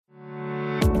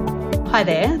Hi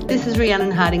there, this is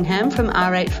Rhiannon Hardingham from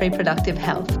R8 Reproductive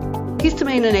Health.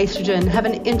 Histamine and estrogen have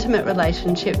an intimate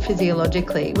relationship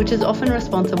physiologically, which is often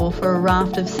responsible for a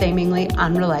raft of seemingly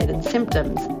unrelated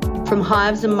symptoms, from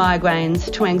hives and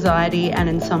migraines to anxiety and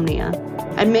insomnia.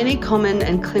 And many common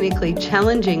and clinically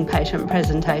challenging patient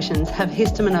presentations have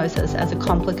histaminosis as a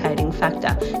complicating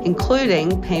factor,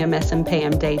 including PMS and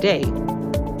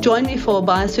PMDD. Join me for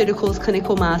Bioceuticals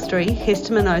Clinical Mastery,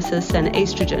 Histaminosis and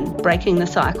Estrogen, Breaking the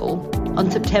Cycle, on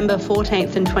September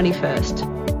 14th and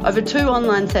 21st. Over 2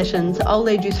 online sessions, I'll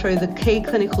lead you through the key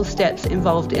clinical steps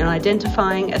involved in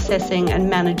identifying, assessing and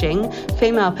managing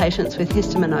female patients with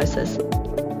histaminosis.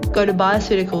 Go to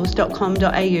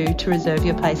bioceuticals.com.au to reserve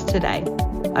your place today.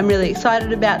 I'm really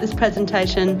excited about this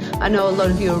presentation. I know a lot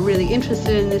of you are really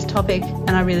interested in this topic,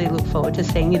 and I really look forward to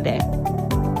seeing you there.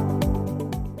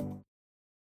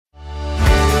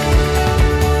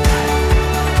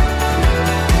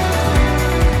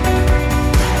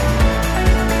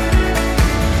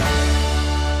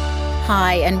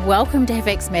 Hi, and welcome to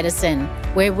FX Medicine,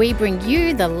 where we bring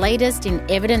you the latest in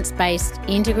evidence-based,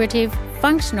 integrative,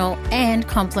 functional and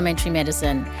complementary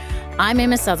medicine. I'm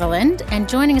Emma Sutherland, and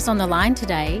joining us on the line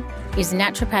today is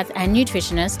naturopath and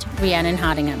nutritionist Rhiannon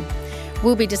Hardingham.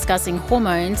 We'll be discussing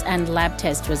hormones and lab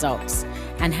test results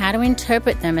and how to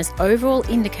interpret them as overall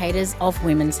indicators of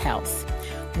women's health.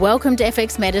 Welcome to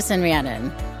FX Medicine,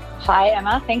 Rhiannon. Hi,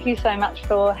 Emma. Thank you so much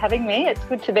for having me. It's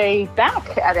good to be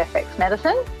back at FX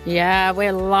Medicine. Yeah,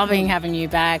 we're loving having you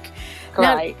back.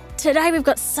 Great. Now, today we've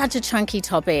got such a chunky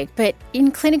topic, but in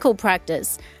clinical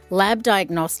practice, lab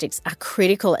diagnostics are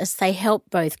critical as they help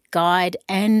both guide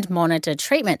and monitor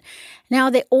treatment. Now,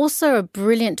 they're also a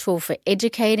brilliant tool for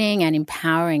educating and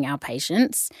empowering our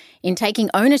patients in taking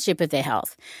ownership of their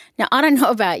health. Now, I don't know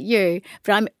about you,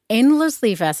 but I'm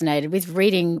endlessly fascinated with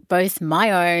reading both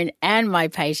my own and my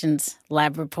patients'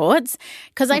 lab reports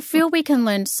because I feel we can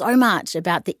learn so much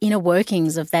about the inner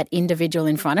workings of that individual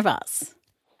in front of us.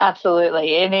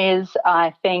 Absolutely. It is,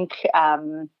 I think,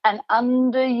 an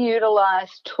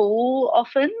underutilised tool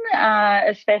often,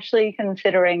 especially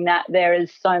considering that there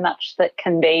is so much that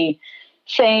can be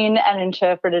seen and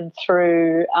interpreted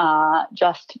through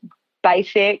just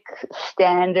basic,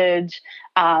 standard,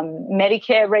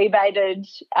 Medicare rebated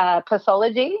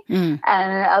pathology. And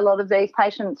a lot of these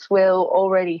patients will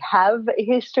already have a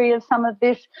history of some of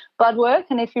this blood work.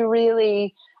 And if you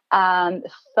really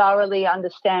thoroughly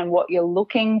understand what you're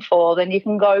looking for, then you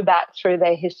can go back through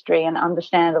their history and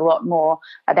understand a lot more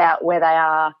about where they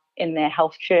are in their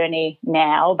health journey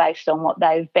now based on what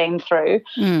they've been through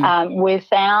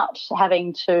without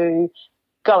having to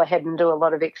go ahead and do a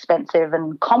lot of expensive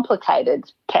and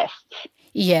complicated tests.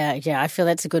 Yeah, I feel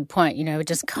that's a good point. You know,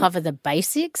 just cover the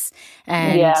basics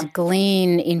and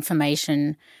glean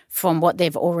information from what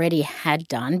they've already had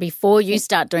done before you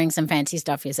start doing some fancy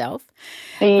stuff yourself.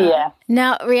 Yeah.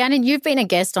 Now, Rhiannon, you've been a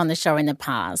guest on the show in the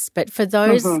past, but for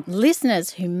those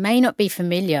listeners who may not be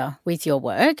familiar with your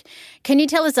work, can you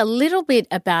tell us a little bit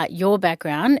about your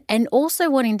background and also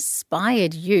what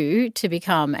inspired you to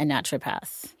become a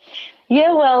naturopath?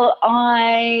 Yeah, well,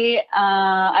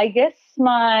 I guess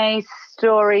my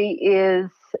story is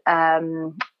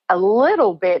a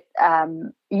little bit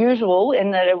usual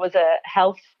in that it was a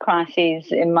health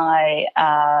crisis in my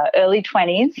early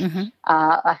 20s.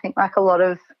 I think like a lot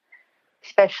of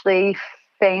especially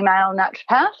female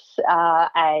naturopaths,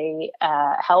 a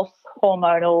health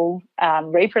hormonal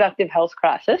reproductive health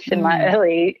crisis in my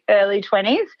early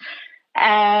 20s.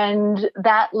 And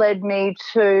that led me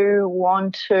to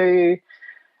want to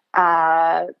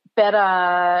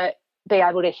better be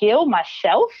able to heal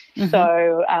myself.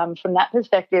 So from that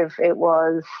perspective, it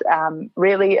was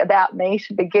really about me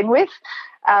to begin with.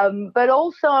 But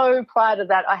also prior to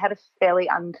that, I had a fairly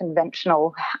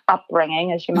unconventional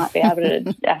upbringing, as you might be able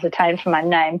to ascertain from my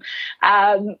name.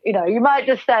 You might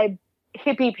just say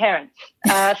hippie parents.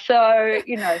 So,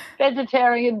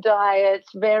 vegetarian diets,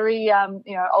 very,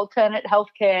 alternate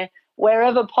healthcare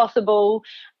wherever possible,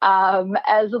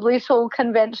 as little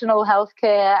conventional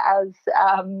healthcare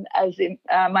as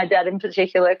my dad in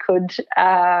particular could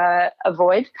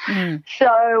avoid.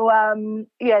 So,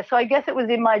 so I guess it was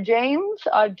in my genes.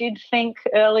 I did think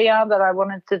earlier that I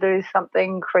wanted to do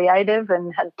something creative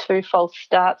and had 2 false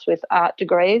starts with art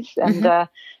degrees and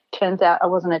turns out I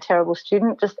wasn't a terrible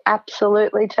student, just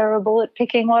absolutely terrible at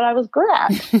picking what I was good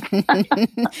at.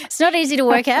 It's not easy to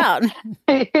work out.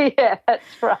 Yeah, that's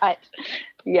right.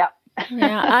 Yeah.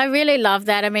 Yeah, I really love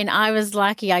that. I mean, I was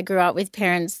lucky. I grew up with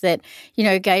parents that,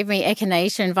 gave me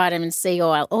echinacea and vitamin C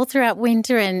oil all throughout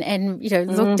winter and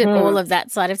looked at all of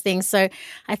that side of things. So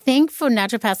I think for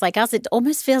naturopaths like us, it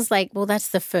almost feels like, well, that's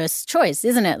the first choice,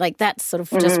 isn't it? Like that's sort of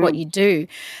just what you do.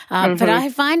 But I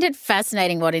find it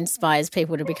fascinating what inspires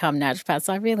people to become naturopaths.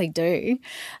 I really do.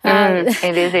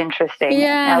 It is interesting.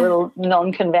 Yeah. A little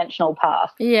non-conventional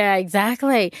path. Yeah,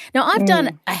 exactly. Now, I've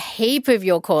done a heap of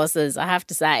your courses, I have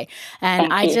to say.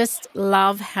 And I just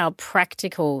love how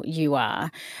practical you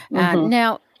are.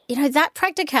 Now, that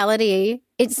practicality,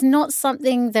 it's not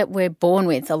something that we're born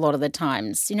with a lot of the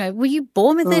times. Were you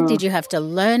born with it? Did you have to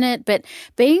learn it? But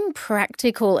being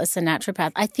practical as a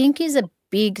naturopath, I think is a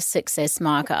big success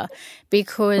marker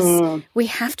because we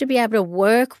have to be able to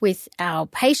work with our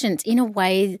patients in a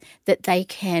way that they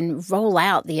can roll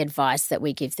out the advice that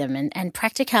we give them. And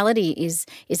practicality is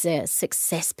a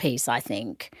success piece, I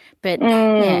think. But,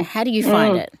 how do you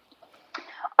find it?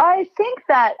 I think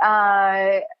that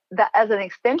that as an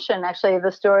extension, actually, of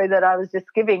the story that I was just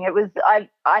giving,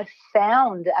 I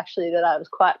found actually that I was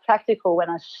quite practical when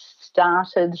I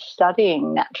started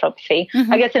studying naturopathy.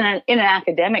 I guess in an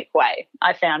academic way,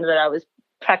 I found that I was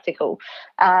practical.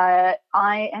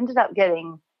 I ended up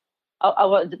getting. I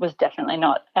was definitely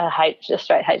not a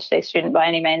straight HD student by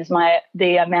any means.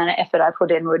 The amount of effort I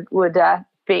put in would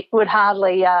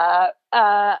hardly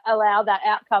allow that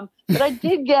outcome. But I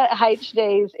did get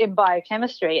HDs in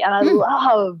biochemistry, and I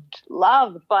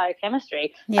loved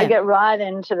biochemistry. I get right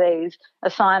into these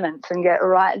assignments and get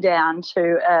right down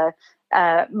to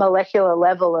a molecular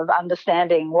level of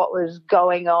understanding what was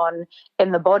going on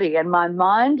in the body, and my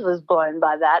mind was blown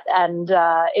by that. And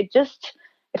it just,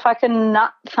 if I can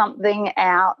nut something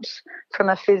out from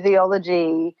a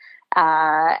physiology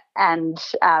and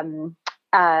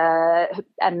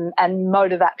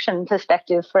mode of action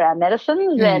perspective for our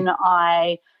medicines, then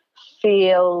I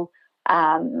feel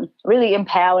really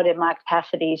empowered in my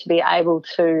capacity to be able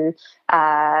to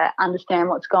understand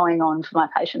what's going on for my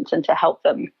patients and to help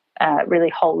them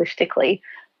really holistically.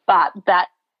 But that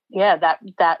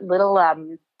little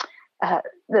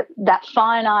that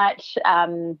finite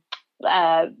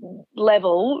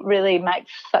level really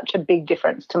makes such a big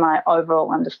difference to my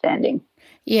overall understanding.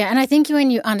 Yeah, and I think when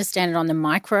you understand it on the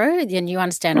micro, then you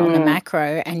understand it on the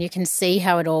macro, and you can see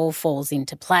how it all falls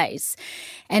into place.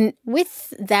 And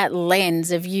with that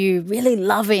lens of you really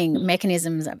loving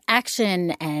mechanisms of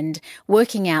action and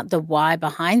working out the why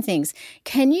behind things,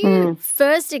 can you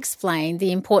first explain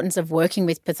the importance of working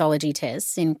with pathology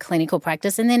tests in clinical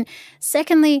practice? And then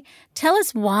secondly, tell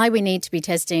us why we need to be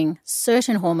testing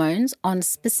certain hormones on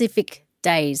specific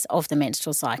days of the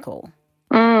menstrual cycle.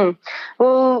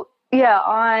 Well, yeah,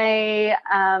 I,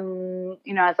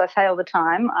 as I say all the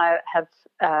time, I have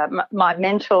my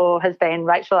mentor has been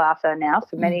Rachel Arthur now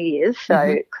for many years.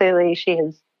 So clearly she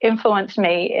has influenced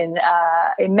me in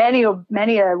many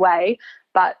a way,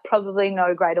 but probably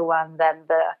no greater one than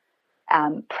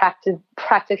the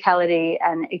practicality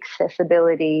and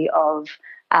accessibility of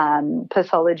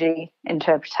pathology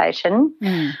interpretation.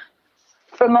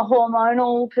 From a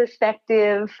hormonal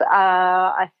perspective,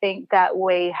 I think that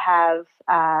we have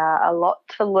a lot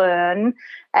to learn,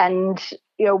 and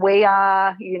we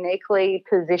are uniquely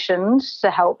positioned to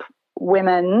help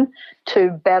women to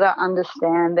better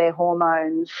understand their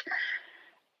hormones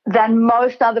than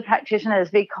most other practitioners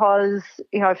because,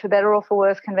 for better or for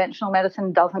worse, conventional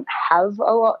medicine doesn't have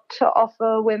a lot to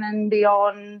offer women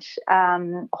beyond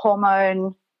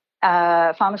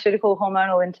pharmaceutical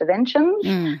hormonal interventions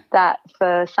that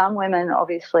for some women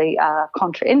obviously are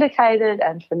contraindicated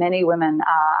and for many women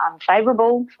are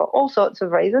unfavourable for all sorts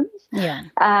of reasons.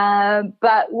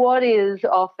 But what is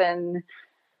often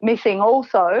missing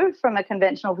also from a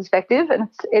conventional perspective, and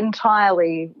it's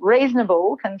entirely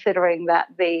reasonable considering that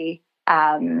the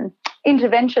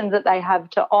interventions that they have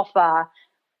to offer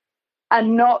are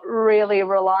not really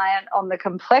reliant on the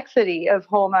complexity of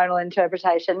hormonal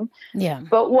interpretation.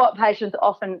 But what patients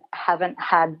often haven't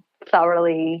had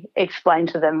thoroughly explained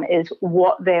to them is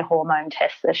what their hormone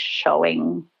tests are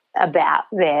showing about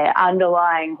their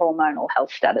underlying hormonal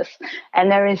health status. And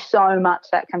there is so much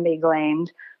that can be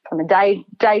gleaned from a day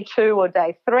 2 or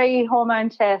day 3 hormone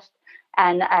test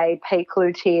and a peak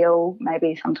luteal,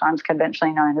 maybe sometimes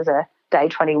conventionally known as a day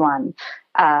 21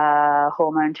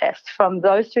 hormone test. From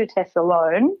those 2 tests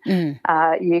alone,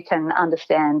 you can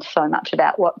understand so much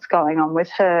about what's going on with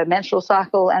her menstrual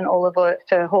cycle and all of her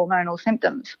hormonal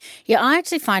symptoms. Yeah, I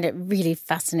actually find it really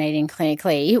fascinating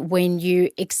clinically when you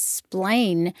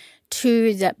explain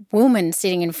to that woman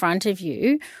sitting in front of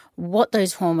you what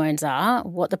those hormones are,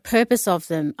 what the purpose of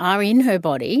them are in her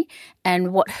body,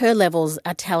 and what her levels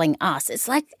are telling us. It's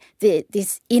like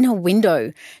this inner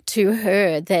window to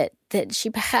her that she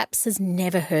perhaps has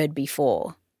never heard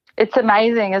before. It's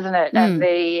amazing, isn't it? And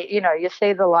you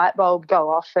see the light bulb go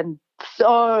off, and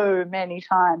so many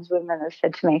times women have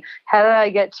said to me, how did I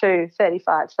get to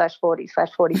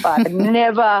 35/40/45 and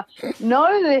never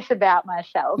know this about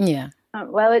myself? Yeah.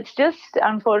 Well, it's just,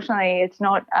 unfortunately, it's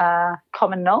not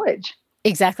common knowledge.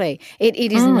 Exactly. It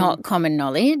is not common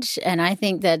knowledge, and I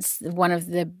think that's one of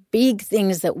the big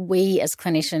things that we as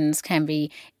clinicians can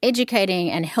be educating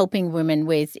and helping women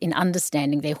with in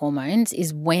understanding their hormones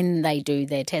is when they do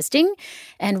their testing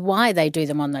and why they do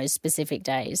them on those specific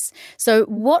days. So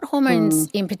what hormones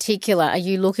in particular are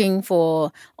you looking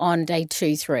for on day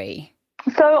 2, 3?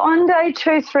 So on day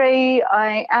 2, 3,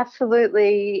 I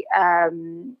absolutely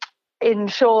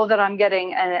ensure that I'm getting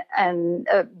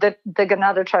the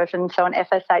gonadotrophin, so an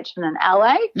FSH and an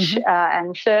LH,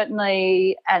 and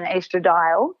certainly an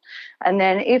estradiol. And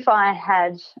then if I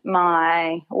had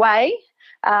my way,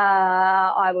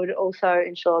 I would also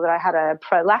ensure that I had a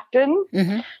prolactin.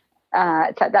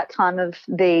 It's at that time of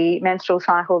the menstrual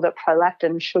cycle that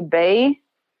prolactin should be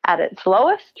at its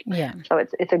lowest. Yeah. So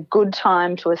it's a good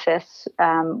time to assess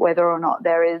whether or not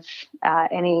there is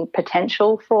any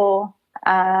potential for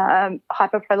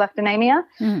hyperprolactinemia.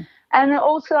 And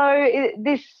also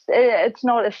it's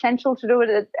not essential to do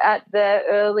it at the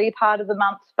early part of the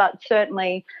month, but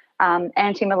certainly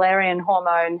anti-Müllerian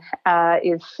hormone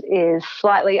is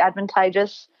slightly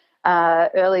advantageous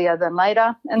earlier than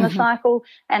later in the cycle,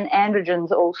 and androgens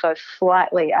also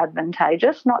slightly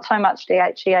advantageous, not so much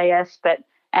DHEAS, but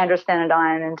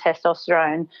androstenedione and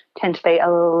testosterone tend to be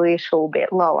a little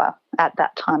bit lower at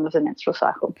that time of the menstrual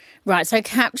cycle. Right, so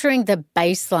capturing the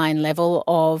baseline level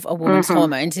of a woman's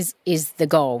hormones is the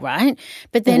goal, right?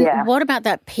 But then what about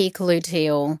that peak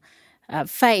luteal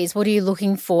phase? What are you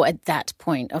looking for at that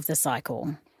point of the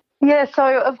cycle? Yeah,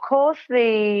 so of course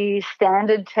the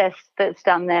standard test that's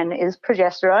done then is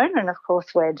progesterone, and of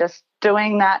course we're just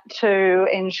doing that to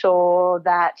ensure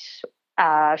that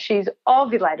she's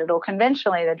ovulated, or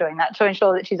conventionally they're doing that to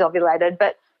ensure that she's ovulated.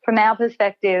 But from our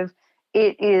perspective,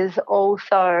 it is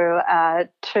also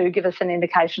to give us an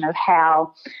indication of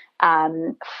how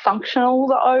functional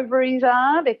the ovaries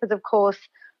are, because, of course,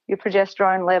 your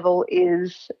progesterone level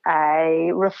is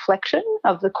a reflection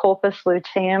of the corpus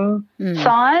luteum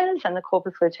size, and the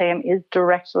corpus luteum is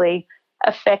directly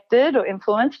affected or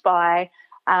influenced by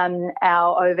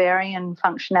our ovarian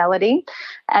functionality.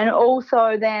 And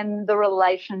also then the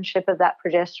relationship of that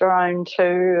progesterone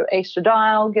to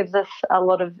estradiol gives us a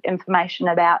lot of information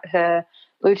about her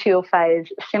luteal phase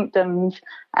symptoms,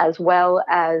 as well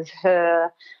as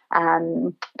her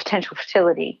potential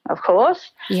fertility, of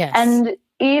course. Yes. And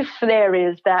if there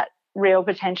is that real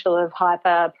potential of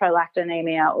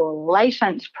hyperprolactinemia or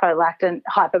latent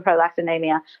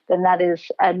hyperprolactinemia, then that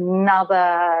is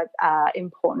another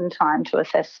important time to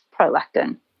assess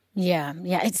prolactin. Yeah,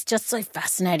 it's just so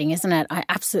fascinating, isn't it? I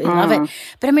absolutely love it.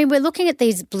 But, I mean, we're looking at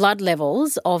these blood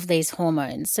levels of these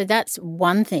hormones, so that's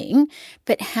one thing.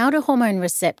 But how do hormone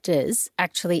receptors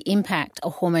actually impact a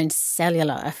hormone's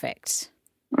cellular effect?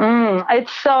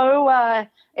 It's so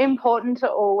important to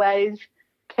always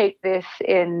keep this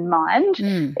in mind.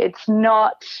 It's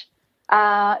not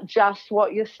just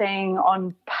what you're seeing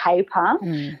on paper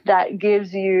that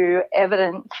gives you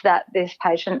evidence that this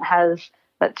patient has,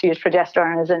 let's use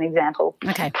progesterone as an example,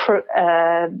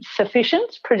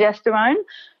 sufficient progesterone,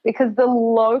 because the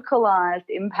localized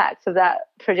impacts of that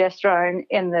progesterone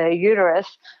in the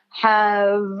uterus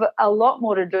have a lot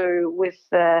more to do with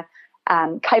the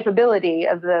capability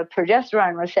of the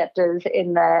progesterone receptors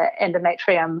in the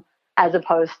endometrium as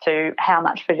opposed to how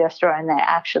much progesterone there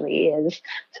actually is.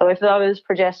 So if those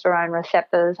progesterone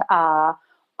receptors are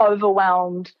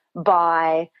overwhelmed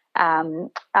by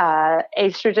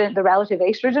estrogen, the relative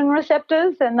estrogen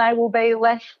receptors, then they will be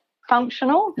less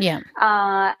functional. Yeah.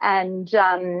 And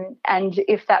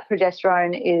if that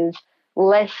progesterone is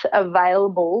less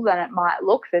available than it might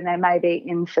look, then there may be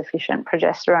insufficient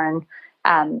progesterone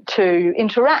to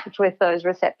interact with those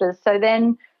receptors. So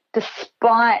then,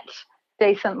 despite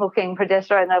decent-looking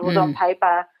progesterone levels on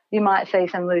paper, you might see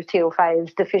some luteal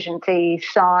phase deficiency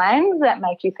signs that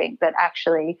make you think that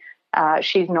actually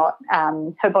she's not,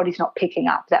 her body's not picking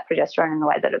up that progesterone in the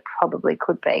way that it probably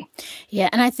could be. Yeah,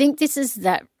 and I think this is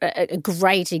a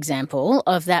great example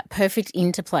of that perfect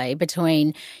interplay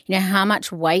between, how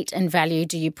much weight and value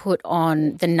do you put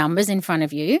on the numbers in front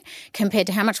of you compared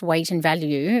to how much weight and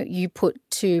value you put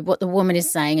to what the woman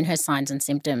is saying in her signs and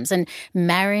symptoms. And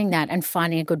marrying that and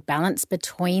finding a good balance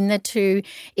between the two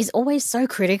is always so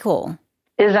critical.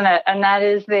 Isn't it? And that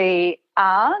is the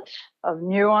art of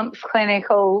nuanced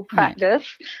clinical practice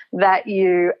that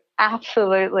you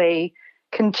absolutely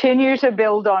continue to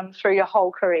build on through your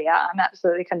whole career. I'm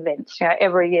absolutely convinced.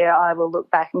 Every year I will look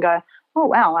back and go, oh,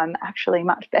 wow, I'm actually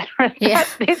much better at that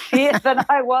this year than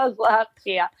I was last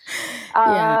year.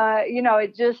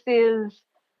 It just is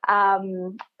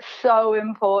so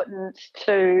important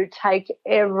to take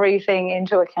everything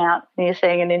into account when you're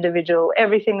seeing an individual,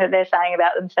 everything that they're saying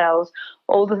about themselves,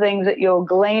 all the things that you're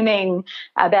gleaning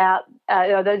about,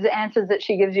 those answers that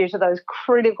she gives you to those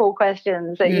critical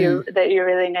questions that you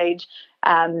really need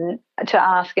to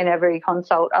ask in every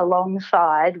consult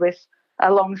alongside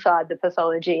the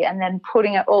pathology, and then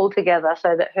putting it all together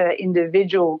so that her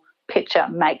individual picture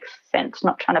makes sense,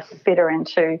 not trying to fit her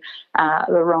into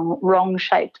the wrong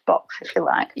shaped box, if you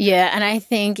like. Yeah, and I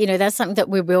think, that's something that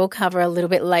we will cover a little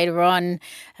bit later on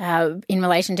in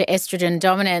relation to estrogen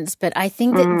dominance, but I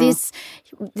think that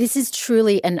this is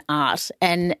truly an art,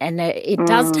 and it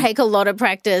does take a lot of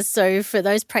practice. So for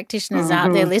those practitioners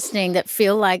out there listening that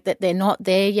feel like that they're not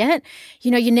there yet,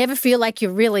 you never feel like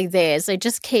you're really there. So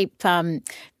just keeping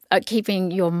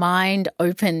your mind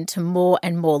open to more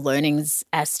and more learnings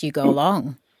as you go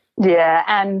along. Yeah,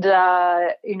 and,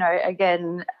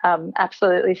 again,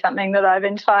 absolutely something that I've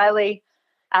entirely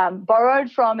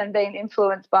borrowed from and been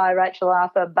influenced by Rachel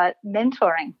Arthur, but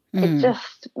mentoring, it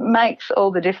just makes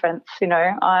all the difference.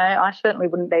 I certainly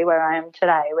wouldn't be where I am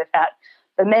today without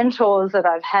the mentors that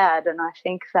I've had, and I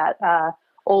think that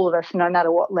all of us, no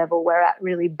matter what level we're at,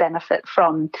 really benefit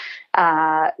from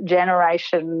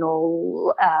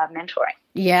generational mentoring.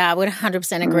 Yeah, I would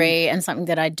 100% agree, and something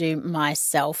that I do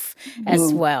myself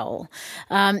as well.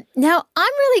 Now, I'm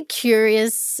really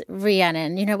curious,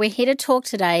 Rhiannon, we're here to talk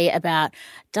today about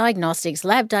diagnostics,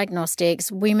 lab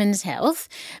diagnostics, women's health.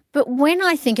 But when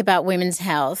I think about women's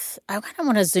health, I kind of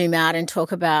want to zoom out and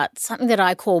talk about something that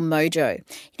I call mojo.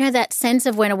 That sense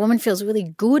of when a woman feels really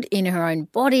good in her own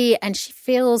body and she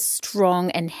feels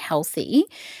strong and healthy.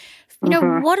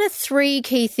 What are 3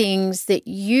 key things that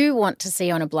you want to see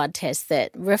on a blood test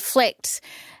that reflect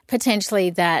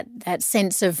potentially that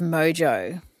sense of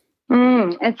mojo?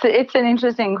 It's an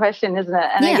interesting question, isn't it?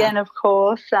 And again, of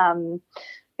course,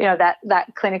 that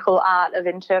clinical art of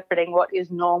interpreting what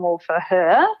is normal for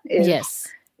her is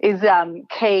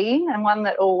key, and one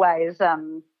that always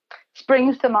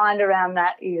springs to mind around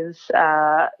that is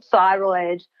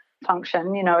thyroid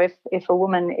function. If a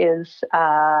woman is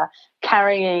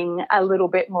carrying a little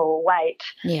bit more weight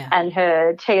and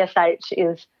her TSH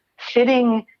is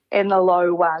sitting in the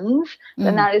low ones,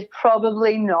 then that is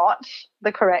probably not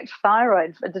the correct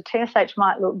thyroid. The TSH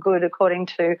might look good according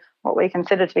to what we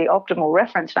consider to be optimal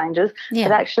reference ranges,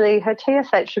 but actually her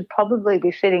TSH should probably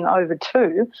be sitting over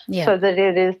 2 so that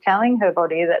it is telling her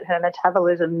body that her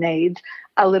metabolism needs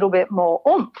a little bit more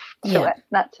oomph to it.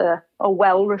 That's a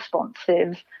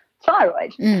well-responsive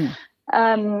thyroid.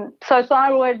 So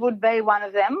thyroid would be one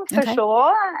of them for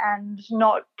sure, and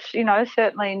not,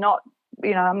 certainly not,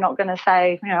 I'm not going to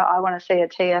say, I want to see a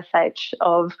TSH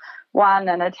of 1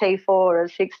 and a T4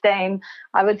 of 16.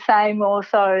 I would say more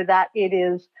so that it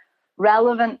is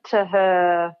relevant to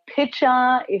her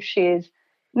picture. If she's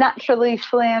naturally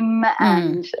slim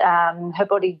and her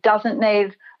body doesn't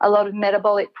need a lot of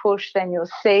metabolic push, then you'll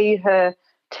see her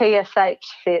TSH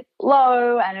sit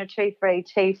low and her T3,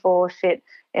 T4 sit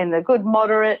in the good,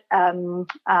 moderate,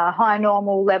 high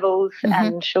normal levels,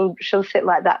 and she'll sit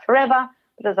like that forever.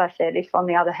 But as I said, if on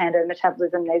the other hand her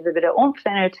metabolism needs a bit of oomph,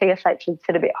 then her TSH should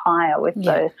sit a bit higher with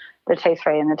the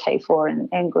T3 and the T4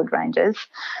 in good ranges.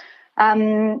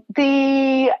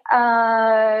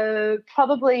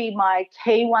 Probably my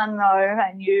key one though,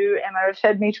 and you, Emma, have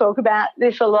heard me talk about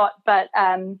this a lot, but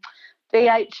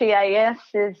DHEAS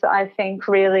is, I think,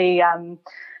 really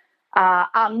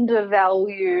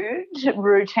undervalued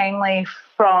routinely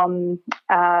from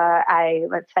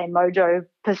let's say, mojo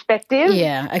perspective.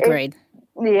 Yeah, agreed.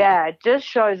 It just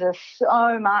shows us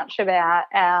so much about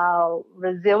our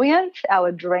resilience, our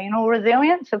adrenal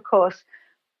resilience. Of course,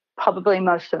 probably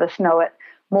most of us know it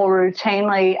more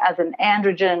routinely as an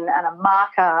androgen and a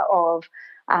marker of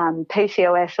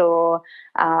PCOS or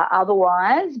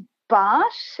otherwise,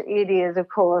 but it is, of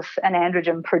course, an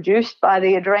androgen produced by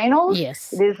the adrenals.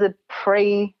 Yes. It is a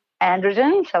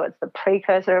androgen, so it's the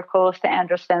precursor, of course, to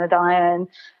androstenedione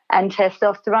and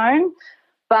testosterone.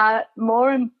 But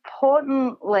more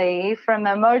importantly, from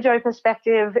a Mojo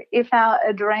perspective, if our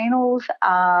adrenals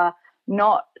are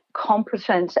not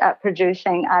competent at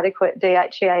producing adequate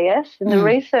DHEAS, and the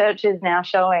research is now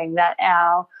showing that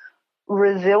our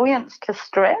resilience to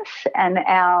stress and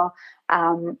our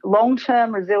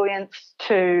long-term resilience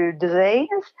to disease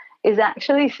is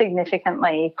actually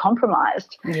significantly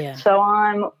compromised. Yeah. So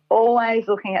I'm always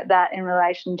looking at that in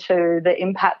relation to the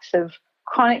impacts of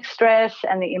chronic stress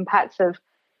and the impacts of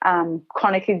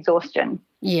chronic exhaustion.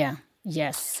 Yeah,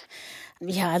 yes.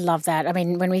 Yeah, I love that. I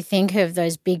mean, when we think of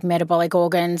those big metabolic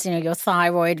organs, you know, your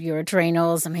thyroid, your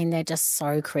adrenals, I mean, they're just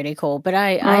so critical. But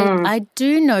I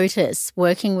do notice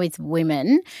working with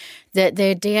women that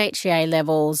their DHEA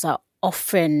levels are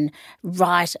often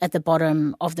right at the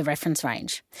bottom of the reference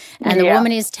range. And the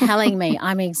woman is telling me,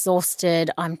 I'm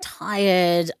exhausted, I'm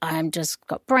tired, I'm just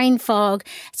got brain fog.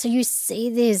 So you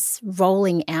see this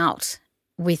rolling out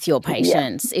with your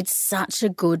patients. It's such a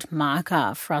good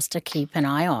marker for us to keep an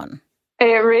eye on.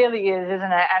 It really is,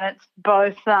 isn't it? And it's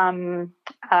both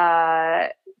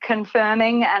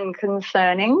confirming and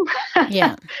concerning.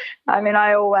 Yeah. I mean,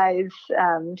 I always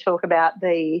talk about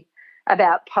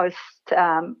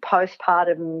postpartum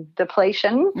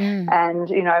depletion, and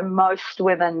you know, most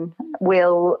women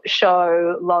will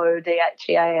show low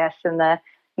DHEAS in the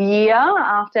year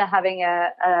after having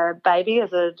a baby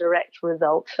as a direct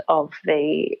result of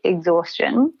the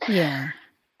exhaustion. Yeah.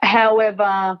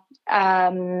 However,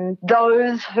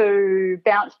 those who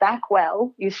bounce back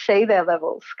well, you see their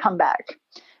levels come back.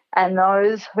 And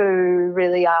those who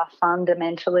really are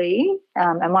fundamentally,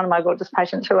 and one of my gorgeous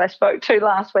patients who I spoke to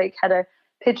last week had a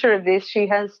picture of this. She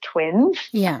has twins.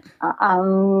 Yeah.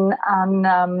 Not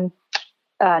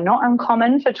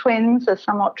uncommon for twins, a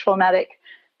somewhat traumatic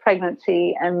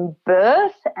pregnancy and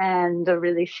birth, and a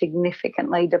really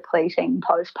significantly depleting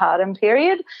postpartum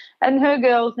period. And her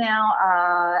girls now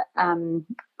are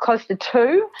close to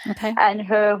 2, and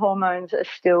her hormones are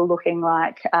still looking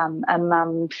like a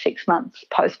mum 6 months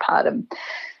postpartum.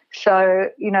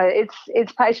 So, you know,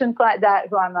 it's patients like that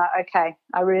who I'm like, okay,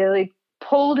 I really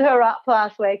pulled her up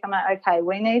last week. I'm like, okay,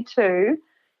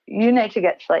 you need to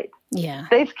get sleep. Yeah.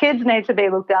 These kids need to be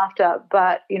looked after,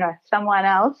 but, you know, someone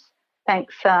else,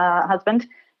 thanks, husband,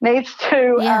 needs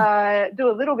to do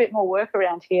a little bit more work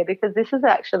around here, because this is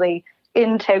actually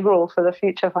integral for the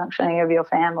future functioning of your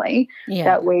family,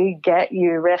 that we get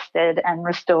you rested and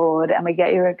restored and we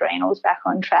get your adrenals back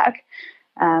on track.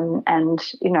 And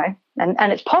you know,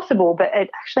 and it's possible, but it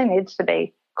actually needs to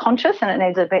be conscious, and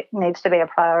it needs to be a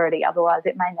priority. Otherwise,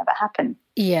 it may never happen.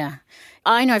 Yeah.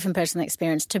 I know from personal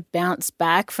experience, to bounce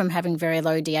back from having very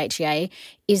low DHEA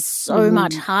is so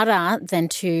much harder than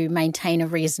to maintain a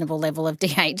reasonable level of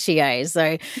DHEA.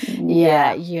 So,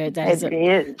 that is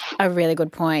a really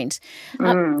good point.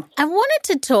 I wanted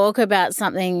to talk about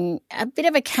something, a bit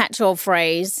of a catch-all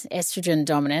phrase, estrogen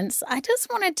dominance. I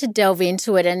just wanted to delve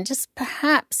into it and just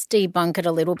perhaps debunk it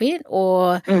a little bit,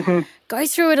 or go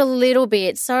through it a little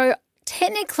bit. So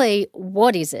technically,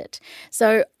 what is it?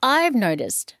 So I've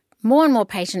noticed more and more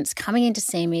patients coming in to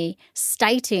see me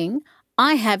stating,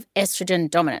 I have estrogen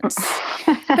dominance.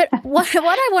 But what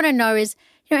I want to know is,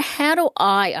 you know, how do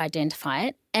I identify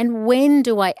it, and when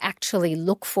do I actually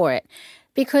look for it?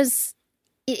 Because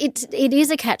it is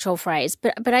a catch-all phrase,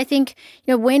 but I think,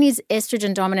 you know, when is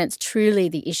estrogen dominance truly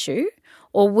the issue?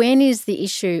 Or when is the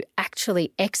issue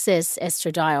actually excess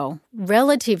estradiol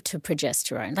relative to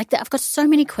progesterone? Like, I've got so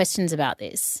many questions about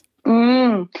this.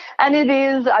 And it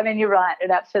is, I mean, you're right,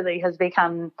 it absolutely has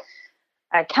become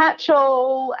a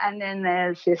catch-all, and then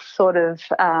there's this sort of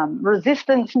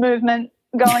resistance movement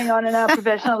going on in our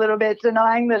profession a little bit,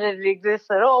 denying that it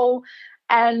exists at all.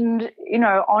 And, you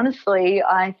know, honestly,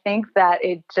 I think that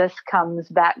it just comes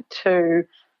back to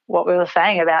what we were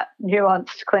saying about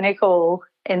nuanced clinical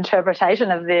interpretation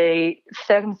of the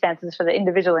circumstances for the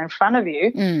individual in front of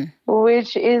you,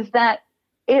 which is that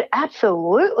it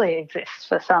absolutely exists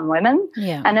for some women,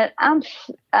 and it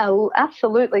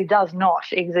absolutely does not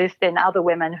exist in other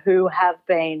women who have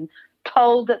been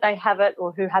told that they have it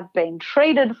or who have been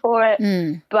treated for it,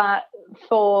 but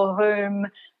for whom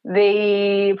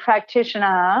the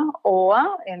practitioner,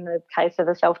 or in the case of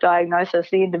a self-diagnosis,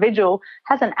 the individual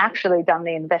hasn't actually done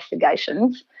the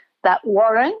investigations that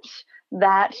warrant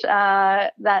that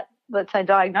let's say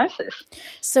diagnosis.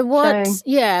 So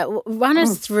run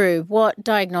us through what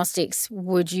diagnostics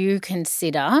would you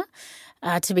consider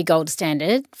to be gold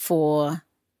standard for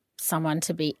someone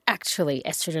to be actually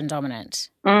estrogen dominant?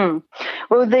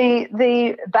 Well,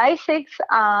 the basics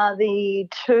are the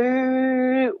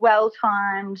 2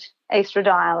 well-timed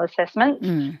estradiol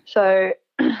assessments. So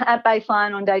at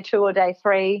baseline on day 2 or day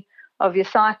 3 of your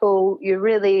cycle, you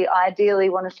really ideally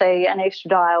want to see an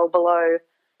estradiol below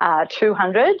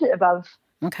 200, above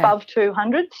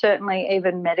 200. Certainly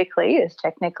even medically is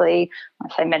technically,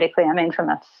 when I say medically, I mean from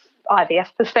a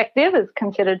IVF perspective, is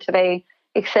considered to be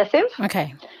excessive.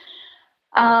 Okay.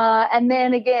 And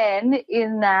then again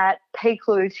in that peak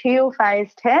luteal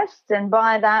phase test, and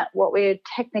by that what we're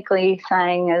technically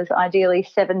saying is ideally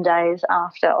 7 days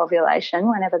after ovulation,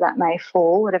 whenever that may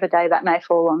fall, whatever day that may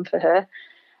fall on for her,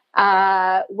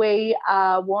 we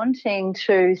are wanting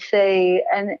to see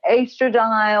an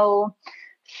estradiol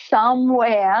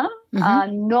somewhere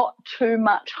not too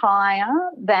much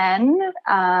higher than,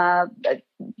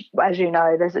 as you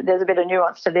know, there's a bit of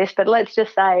nuance to this, but let's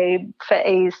just say for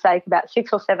ease sake about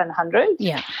 600 or 700.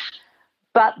 Yeah.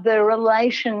 But the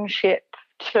relationship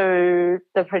to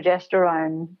the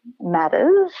progesterone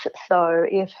matters. So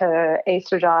if her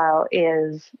estradiol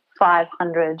is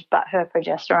 500 but her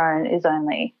progesterone is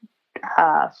only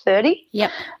 30,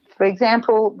 for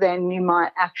example, then you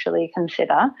might actually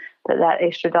consider that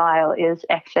estradiol is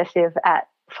excessive at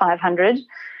 500.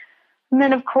 And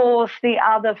then, of course, the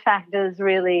other factors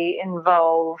really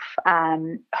involve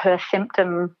her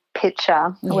symptom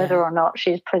picture, whether or not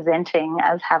she's presenting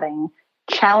as having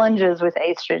challenges with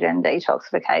estrogen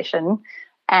detoxification,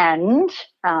 and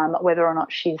whether or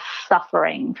not she's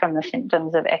suffering from the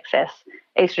symptoms of excess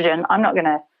estrogen. I'm not going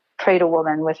to treat a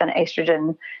woman with an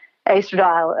estradiol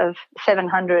of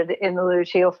 700 in the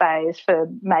luteal phase for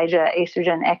major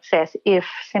estrogen excess if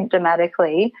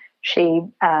symptomatically she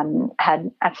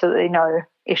had absolutely no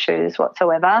issues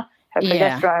whatsoever. Her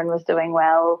progesterone was doing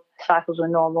well, cycles were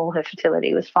normal, her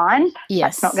fertility was fine.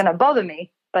 Yes. That's not going to bother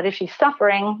me. But if she's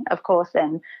suffering, of course,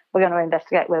 then we're going to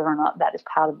investigate whether or not that is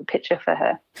part of the picture for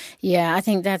her. Yeah, I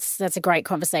think that's a great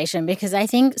conversation, because I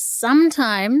think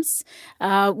sometimes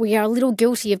we are a little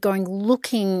guilty of going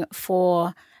looking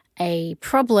for a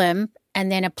problem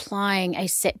and then applying a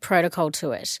set protocol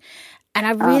to it. And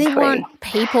I really want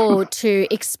people to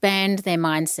expand their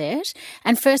mindset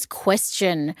and first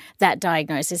question that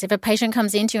diagnosis. If a patient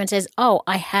comes into you and says, oh,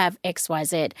 I have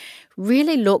XYZ,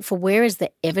 really look for where is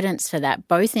the evidence for that,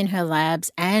 both in her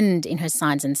labs and in her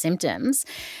signs and symptoms,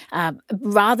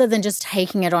 rather than just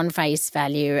taking it on face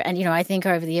value. And, you know, I think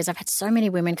over the years I've had so many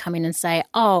women come in and say,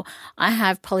 oh, I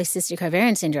have polycystic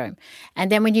ovarian syndrome. And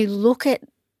then when you look at,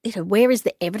 you know, where is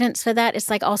the evidence for that? It's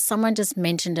like, oh, someone just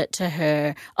mentioned it to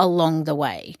her along the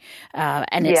way,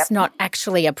 and it's not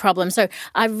actually a problem. So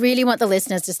I really want the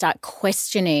listeners to start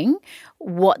questioning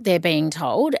what they're being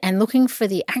told and looking for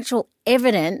the actual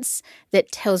evidence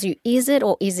that tells you, is it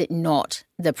or is it not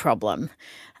the problem?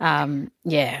 And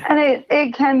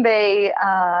it can be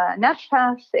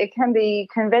naturopaths, it can be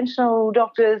conventional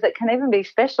doctors, it can even be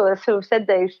specialists who have said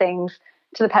these things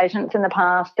to the patients in the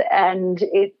past, and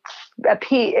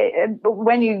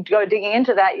when you go digging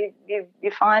into that,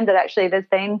 you find that actually there's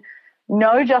been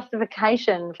no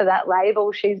justification for that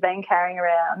label she's been carrying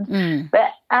around. But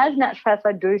as naturopaths,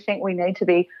 I do think we need to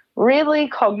be really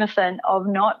cognizant of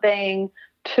not being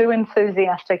too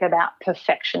enthusiastic about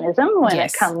perfectionism when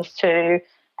it comes to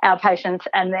our patients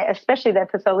and especially their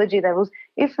pathology levels.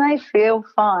 If they feel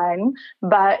fine,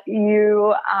 but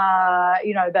you are,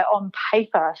 that on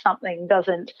paper something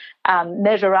doesn't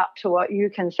measure up to what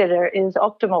you consider is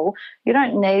optimal, you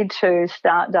don't need to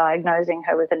start diagnosing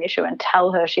her with an issue and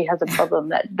tell her she has a problem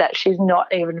that she's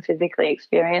not even physically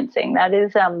experiencing. That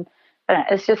is,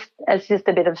 it's just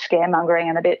a bit of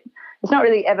scaremongering and it's not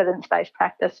really evidence-based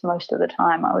practice most of the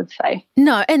time, I would say.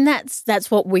 No, and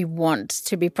that's what we want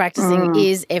to be practicing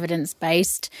is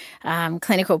evidence-based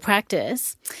clinical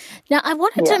practice. Now, I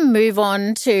wanted to move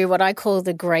on to what I call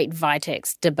the great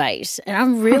Vitex debate, and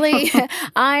I'm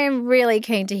really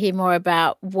keen to hear more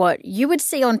about what you would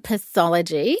see on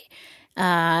pathology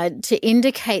to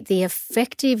indicate the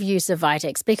effective use of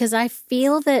Vitex, because I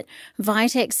feel that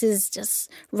Vitex is just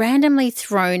randomly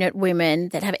thrown at women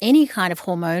that have any kind of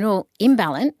hormonal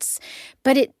imbalance,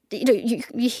 but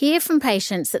you hear from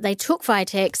patients that they took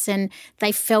Vitex and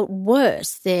they felt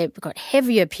worse. They've got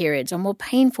heavier periods or more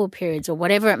painful periods or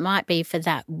whatever it might be for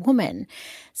that woman.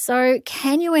 So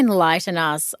can you enlighten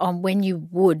us on when you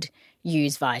would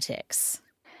use Vitex?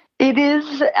 It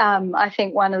is, I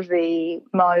think, one of the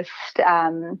most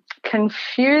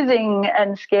confusing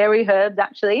and scary herbs,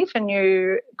 actually, for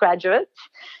new graduates.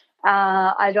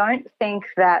 I don't think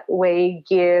that we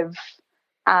give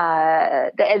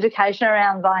the education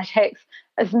around Vitex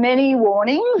as many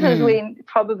warnings as we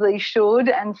probably should.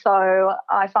 And so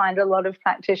I find a lot of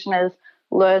practitioners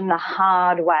learn the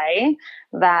hard way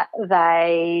that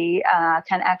they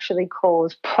can actually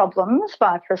cause problems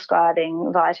by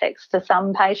prescribing Vitex to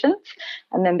some patients.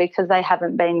 And then because they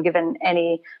haven't been given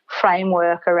any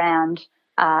framework around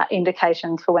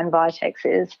indications for when Vitex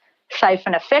is safe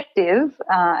and effective,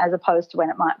 as opposed to when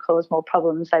it might cause more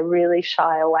problems, they really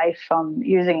shy away from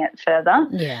using it further.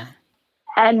 Yeah.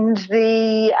 And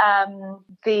the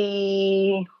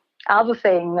other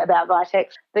thing about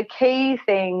Vitex, the key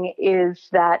thing is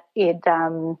that it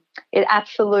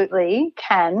absolutely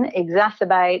can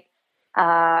exacerbate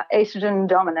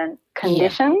estrogen-dominant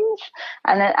conditions,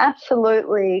 and it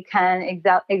absolutely can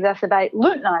exacerbate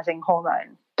luteinizing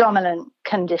hormone dominant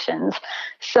conditions.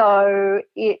 So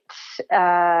it's,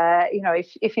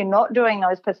 if you're not doing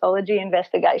those pathology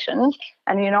investigations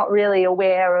and you're not really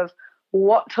aware of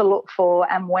what to look for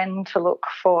and when to look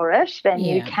for it, then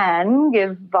you can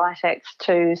give Vitex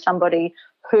to somebody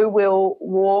who will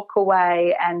walk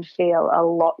away and feel a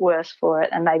lot worse for it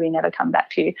and maybe never come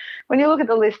back to you. When you look at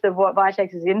the list of what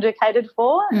Vitex is indicated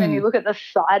for and then you look at the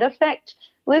side effect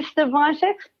list of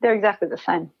Vitex, they're exactly the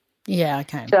same. Yeah,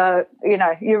 okay. So,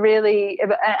 you really,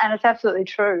 and it's absolutely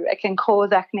true, it can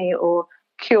cause acne or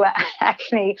cure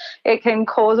acne. It can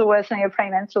cause a worsening of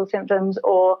premenstrual symptoms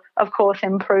or, of course,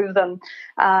 improve them.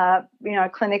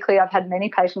 Clinically, I've had many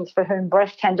patients for whom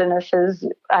breast tenderness has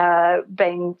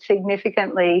been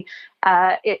significantly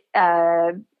made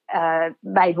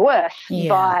worse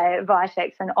by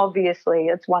Vitex, and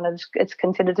obviously it's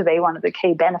considered to be one of the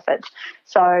key benefits.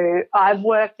 So I've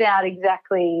worked out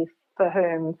exactly for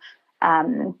whom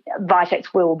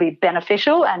Vitex will be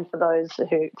beneficial, and for those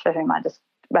for whom I just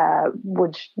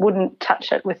wouldn't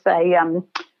touch it with a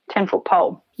 10-foot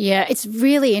pole. Yeah, it's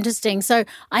really interesting. So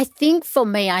I think for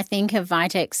me, I think of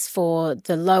Vitex for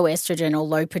the low estrogen or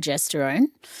low progesterone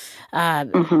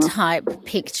type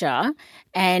picture.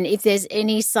 And if there's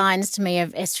any signs to me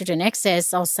of estrogen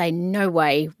excess, I'll say, no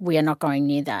way, we are not going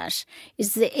near that.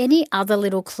 Is there any other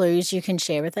little clues you can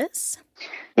share with us?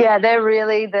 Yeah, they're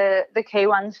really the key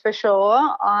ones for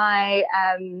sure. I,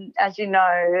 as you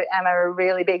know, am a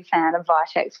really big fan of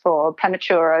Vitex for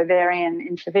premature ovarian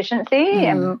insufficiency.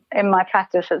 In my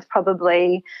practice, it's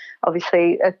probably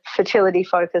obviously a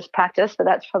fertility-focused practice, but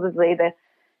that's probably the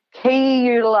key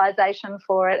utilisation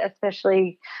for it,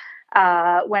 especially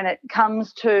when it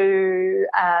comes to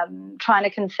trying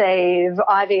to conceive,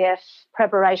 IVF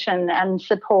preparation and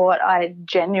support. I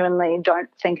genuinely don't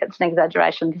think it's an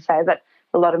exaggeration to say that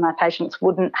a lot of my patients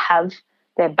wouldn't have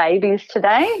their babies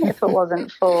today if it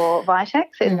wasn't for Vitex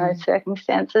in those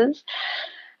circumstances.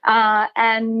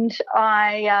 And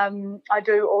I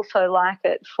do also like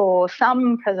it for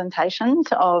some presentations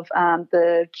of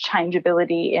the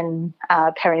changeability in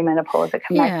perimenopause. It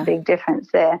can make a big difference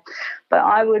there. But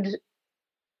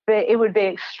it would be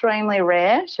extremely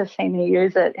rare to see me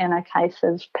use it in a case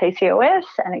of PCOS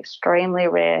and extremely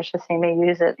rare to see me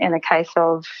use it in a case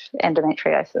of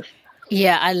endometriosis.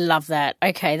 Yeah, I love that.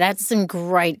 Okay, that's some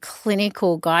great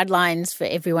clinical guidelines for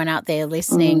everyone out there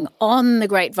listening on the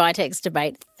Great Vitex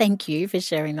Debate. Thank you for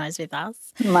sharing those with us.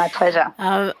 My pleasure.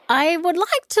 I would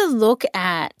like to look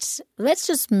at, let's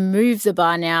just move the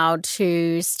bar now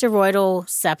to steroidal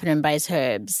saponin-based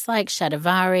herbs like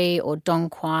shatavari or dong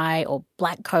quai or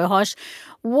black cohosh.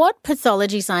 What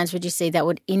pathology signs would you see that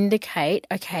would indicate,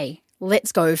 okay,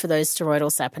 let's go for those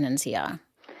steroidal saponins here?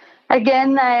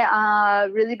 Again, they are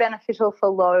really beneficial for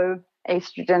low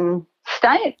estrogen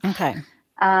state. Okay.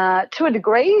 To a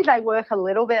degree, they work a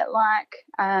little bit like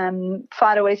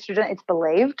phytoestrogen. It's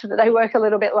believed that they work a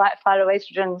little bit like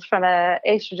phytoestrogens from an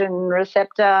estrogen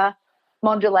receptor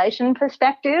modulation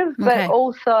perspective, but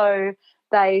also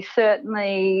they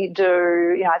certainly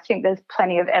do, I think there's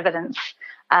plenty of evidence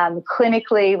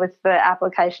clinically with the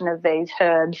application of these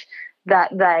herbs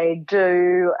that they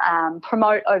do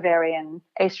promote ovarian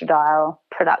estradiol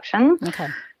production. Okay.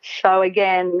 So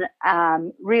again,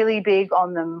 really big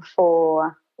on them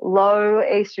for low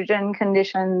estrogen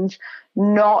conditions,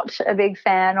 not a big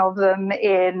fan of them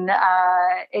in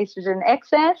estrogen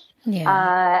excess.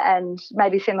 Yeah. And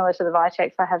maybe similar to the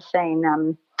Vitex, I have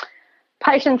seen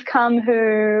patients come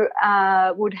who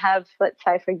would have, let's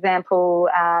say, for example,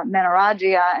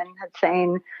 menorrhagia and had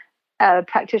seen a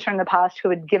practitioner in the past who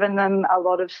had given them a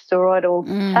lot of steroidal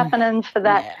saponins for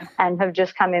that and have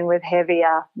just come in with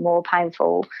heavier, more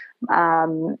painful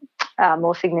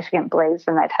more significant bleeds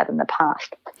than they've had in the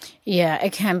past. Yeah,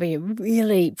 it can be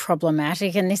really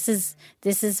problematic, and this is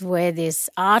where this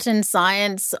art and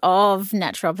science of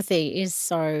naturopathy is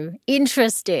so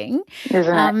interesting,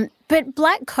 isn't it? But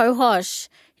black cohosh,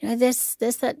 there's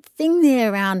that thing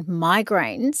there around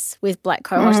migraines with black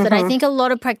cohosh that I think a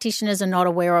lot of practitioners are not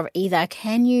aware of either.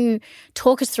 Can you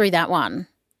talk us through that one?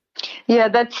 Yeah,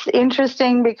 that's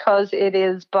interesting because it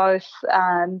is both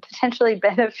potentially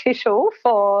beneficial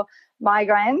for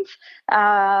migraines,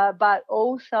 but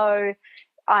also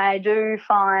I do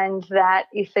find that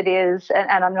if it is,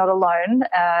 and I'm not alone,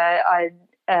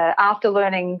 after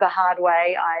learning the hard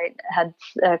way, I had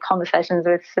conversations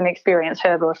with some experienced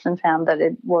herbalists and found that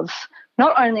it was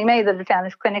not only me that had found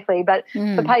this clinically, but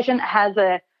the patient has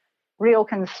a real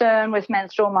concern with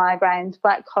menstrual migraines.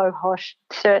 Black cohosh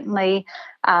certainly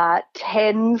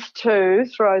tends to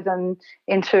throw them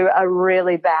into a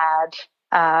really bad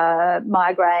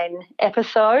migraine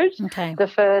episode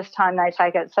the first time they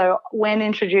take it. So when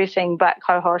introducing black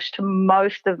cohosh to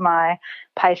most of my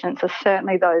patients, or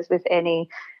certainly those with any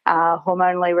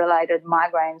hormonally related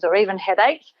migraines or even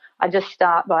headaches, I just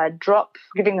start by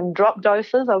giving them drop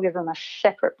doses. I'll give them a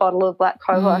separate bottle of black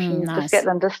cohosh and just get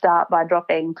them to start by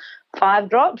dropping 5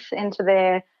 drops into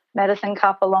their medicine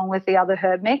cup along with the other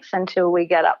herb mix until we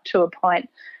get up to a point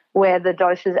where the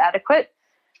dose is adequate.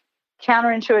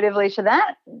 Counterintuitively to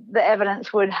that, the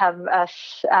evidence would have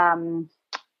us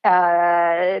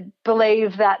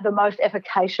believe that the most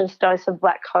efficacious dose of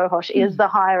black cohosh is the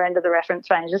higher end of the reference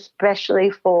range, especially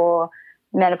for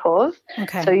menopause.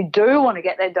 So you do want to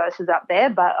get their doses up there,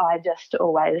 but I just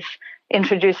always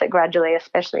introduce it gradually,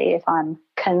 especially if I'm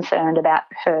concerned about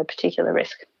her particular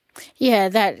risk. Yeah,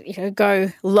 that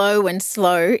go low and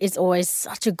slow is always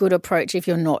such a good approach if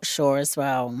you're not sure as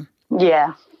well.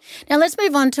 Yeah. Now let's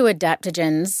move on to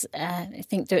adaptogens. I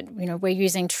think that we're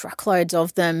using truckloads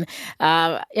of them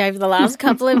over the last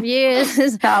couple of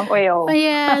years. Aren't we all?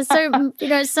 Yeah. So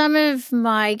some of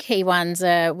my key ones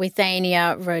are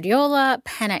Withania rhodiola,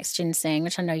 Panax ginseng,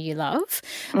 which I know you love.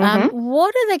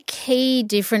 What are the key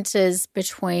differences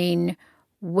between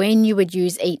when you would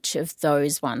use each of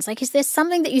those ones? Like, is there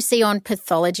something that you see on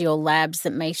pathology or labs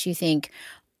that makes you think,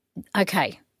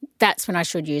 okay, that's when I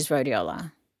should use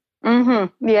rhodiola?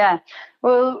 Yeah.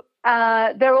 Well,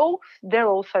 they're all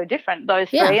so different, those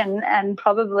three, and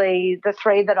probably the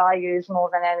three that I use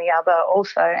more than any other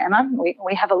also, Emma.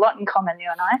 We have a lot in common, you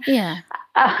and I.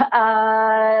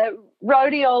 Yeah.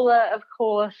 Rhodiola, of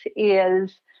course,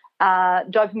 is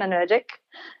dopaminergic,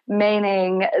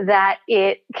 meaning that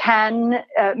it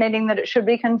should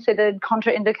be considered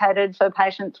contraindicated for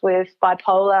patients with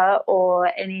bipolar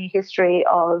or any history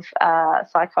of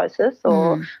psychosis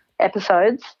or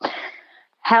episodes.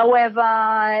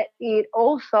 However, it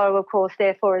also, of course,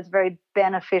 therefore is very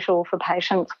beneficial for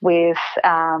patients with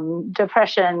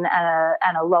depression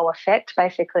and a low effect,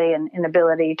 basically an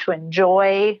inability to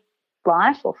enjoy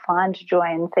life or find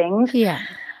joy in things. Yeah.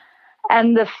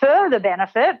 And the further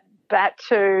benefit, back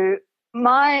to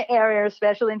my area of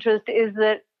special interest, is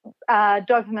that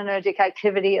dopaminergic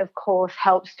activity, of course,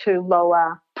 helps to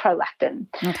lower prolactin.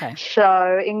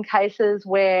 So in cases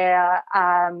where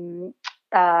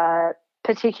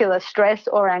particular stress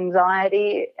or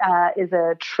anxiety is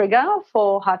a trigger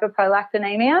for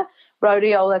hyperprolactinemia,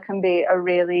 rhodiola can be a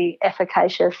really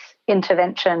efficacious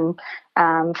intervention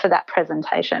for that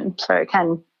presentation. So it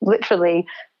can literally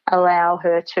allow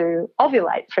her to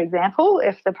ovulate, for example,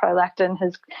 if the prolactin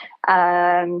has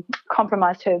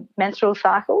compromised her menstrual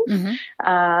cycles.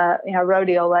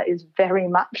 Rhodiola is very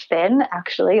much then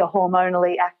actually a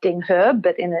hormonally acting herb,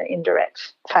 but in an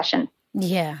indirect fashion.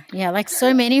 Yeah, like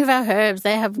so many of our herbs,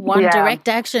 they have one direct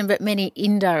action but many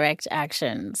indirect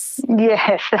actions.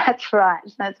 Yes, that's right,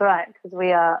 because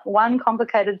we are one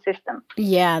complicated system.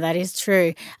 Yeah, that is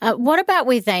true. What about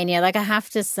Withania? Like, I have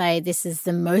to say this is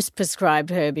the most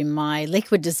prescribed herb in my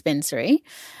liquid dispensary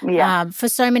for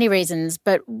so many reasons,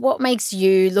 but what makes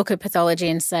you look at pathology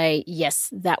and say, yes,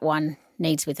 that one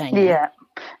needs Withania? Yeah,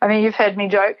 I mean, you've heard me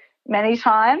joke many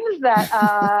times that,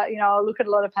 I'll look at a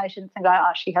lot of patients and go,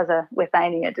 oh, she has a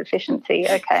Withania deficiency.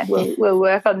 Okay, we'll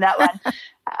work on that one.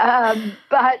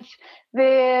 But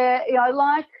there, as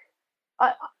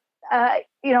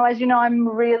you know, I'm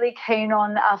really keen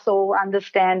on us all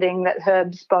understanding that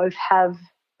herbs both have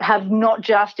not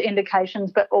just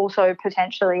indications but also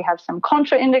potentially have some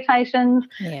contraindications.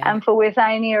 Yeah. And for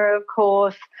Withania, of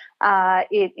course,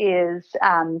 it is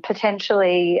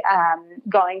potentially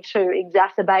going to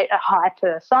exacerbate a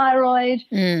hyperthyroid,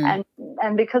 and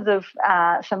because of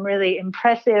some really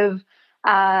impressive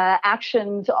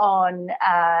actions on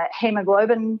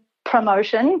hemoglobin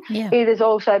promotion. It is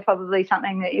also probably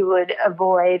something that you would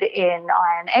avoid in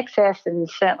iron excess and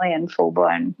certainly in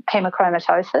full-blown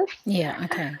hemochromatosis. Yeah,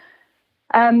 okay.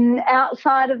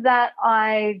 Outside of that,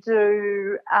 I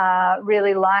do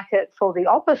really like it for the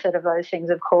opposite of those things,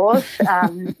 of course.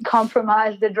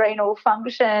 Compromised adrenal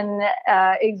function,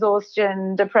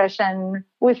 exhaustion, depression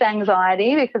with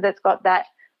anxiety, because it's got that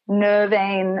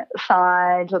nervine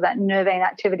side or that nervine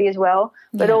activity as well,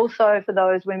 but also for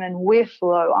those women with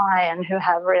low iron who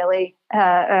have really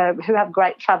who have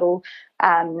great trouble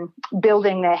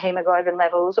building their hemoglobin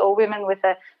levels, or women with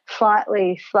a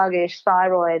slightly sluggish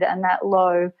thyroid and that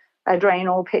low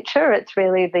adrenal picture. It's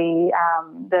really the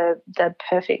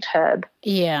perfect herb.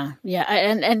 Yeah,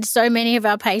 and so many of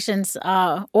our patients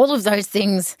are all of those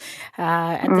things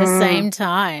at the same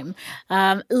time.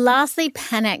 Lastly,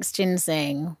 Panax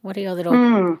ginseng. What are your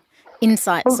little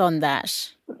insights on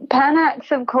that?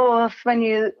 Panax, of course, when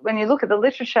you look at the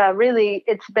literature, really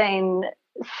it's been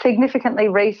significantly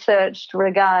researched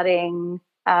regarding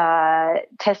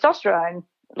testosterone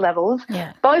levels,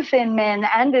 both in men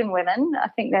and in women. I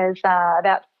think there's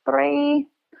about 3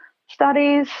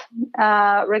 studies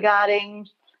regarding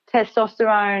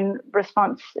testosterone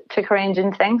response to Korean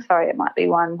ginseng. Sorry, it might be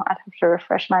 1. I'd have to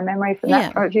refresh my memory from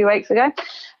that from a few weeks ago.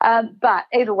 But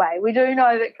either way, we do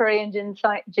know that Korean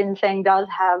ginseng does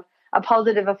have a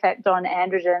positive effect on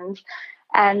androgens.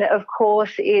 And, of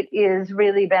course, it is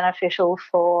really beneficial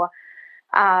for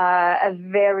a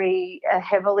very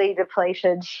heavily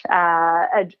depleted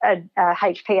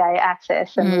HPA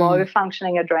axis and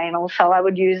low-functioning adrenals. So I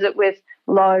would use it with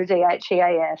low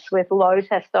DHEAS, with low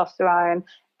testosterone.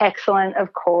 Excellent,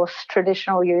 of course,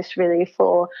 traditional use really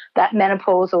for that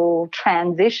menopausal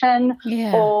transition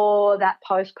or that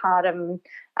postpartum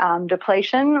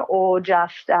depletion, or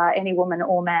just any woman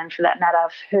or man for that matter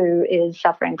who is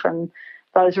suffering from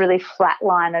those really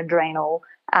flatline adrenal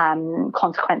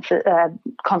consequences of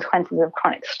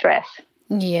chronic stress.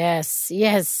 Yes.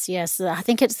 I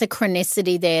think it's the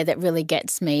chronicity there that really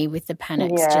gets me with the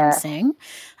Panax ginseng,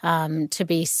 to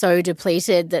be so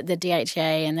depleted that the DHA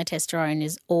and the testosterone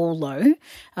is all low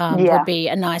would be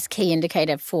a nice key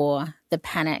indicator for the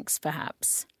Panax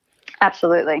perhaps.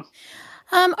 Absolutely.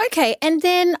 Okay, and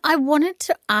then I wanted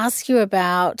to ask you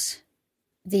about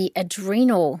the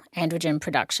adrenal androgen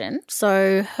production.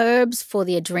 So herbs for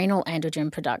the adrenal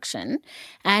androgen production,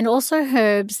 and also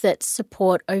herbs that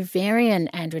support ovarian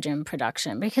androgen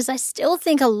production, because I still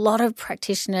think a lot of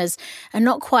practitioners are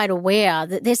not quite aware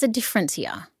that there's a difference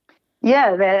here.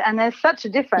 Yeah, there's such a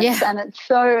difference, and it's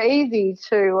so easy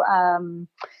to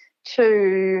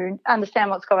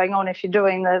understand what's going on if you're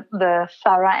doing the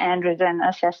thorough androgen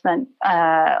assessment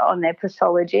on their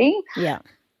pathology. Yeah.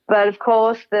 But, of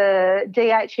course, the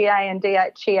DHEA and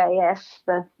DHEAS,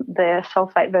 the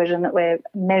sulfate version that we're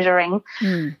measuring,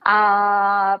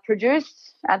 are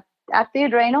produced at the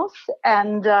adrenals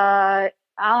and are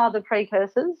the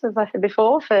precursors, as I said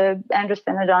before, for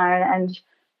androstenedione and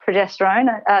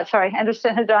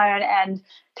androstenedione and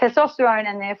testosterone,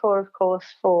 and therefore, of course,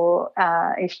 for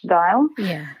estradiol.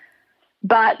 Yeah.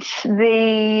 But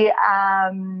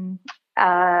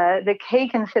the key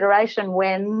consideration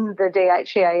when the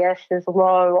DHEAS is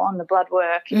low on the blood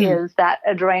work is that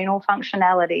adrenal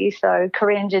functionality. So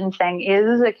Korean ginseng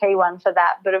is a key one for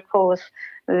that. But, of course,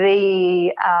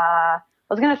 I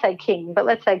was going to say king, but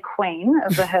let's say queen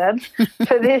of the herbs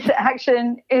for this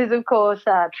action is, of course,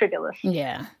 tribulus.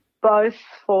 Yeah. Both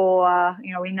for,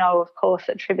 we know, of course,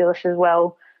 that tribulus is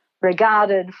well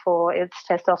regarded for its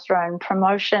testosterone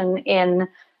promotion in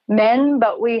men,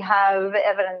 but we have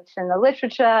evidence in the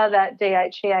literature that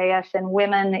DHEAS in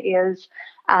women is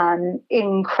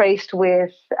increased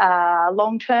with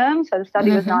long-term. So the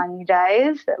study was 90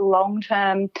 days,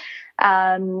 long-term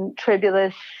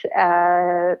tribulus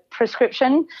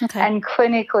prescription. Okay. And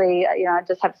clinically, I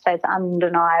just have to say it's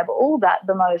undeniable that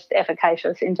the most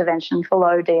efficacious intervention for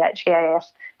low DHEAS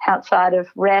outside of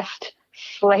rest,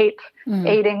 sleep,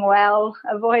 eating well,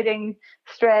 avoiding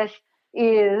stress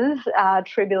is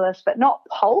tribulus, but not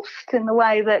pulsed in the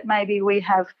way that maybe we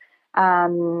have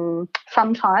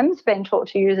sometimes been taught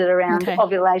to use it around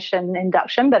ovulation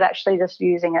induction, but actually just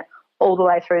using it all the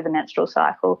way through the menstrual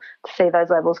cycle to see those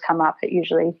levels come up. It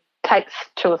usually takes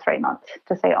 2 or 3 months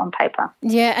to see it on paper.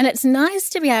 Yeah, and it's nice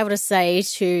to be able to say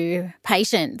to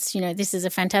patients, this is a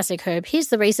fantastic herb. Here's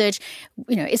the research.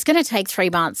 It's going to take 3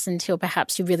 months until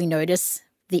perhaps you really notice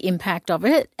the impact of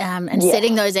it, and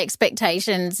setting those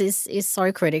expectations is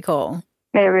so critical.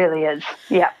 It really is,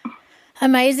 yeah.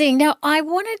 Amazing. Now, I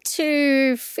wanted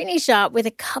to finish up with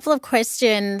a couple of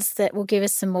questions that will give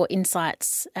us some more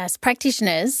insights as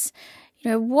practitioners.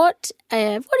 What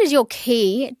is your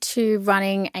key to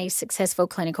running a successful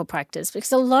clinical practice?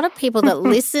 Because a lot of people that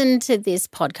listen to this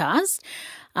podcast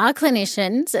are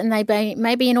clinicians, and they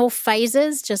may be in all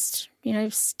phases, just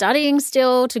studying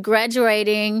still to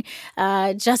graduating,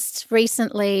 just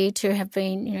recently to have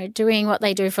been doing what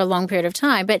they do for a long period of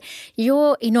time. But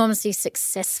you're enormously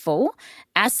successful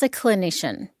as a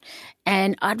clinician.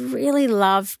 And I'd really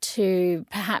love to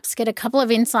perhaps get a couple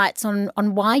of insights on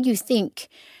why you think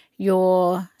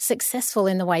you're successful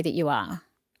in the way that you are.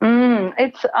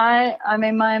 I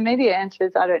mean, my immediate answer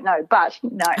is I don't know, but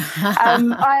no.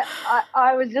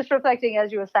 I was just reflecting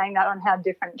as you were saying that on how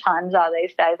different times are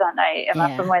these days, aren't they, Emma?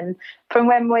 Yeah. From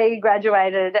when we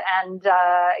graduated, and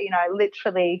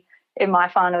literally in my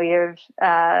final year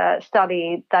of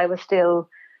study, they were still.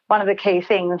 One of the key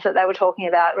things that they were talking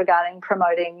about regarding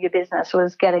promoting your business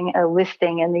was getting a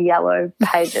listing in the yellow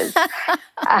pages.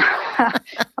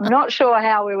 I'm not sure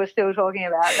how we were still talking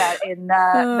about that in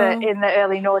the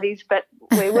early noughties, but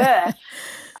we were.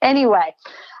 Anyway,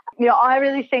 I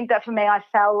really think that for me, I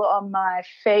fell on my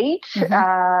feet.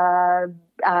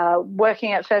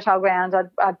 Working at Fertile Ground,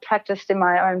 I'd practiced in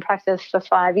my own practice for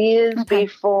 5 years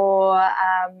before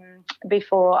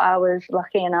I was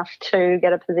lucky enough to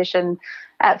get a position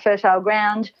at Fertile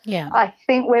Ground. Yeah. I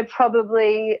think we're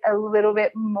probably a little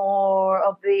bit more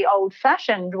of the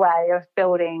old-fashioned way of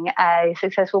building a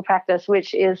successful practice,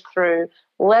 which is through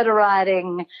letter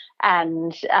writing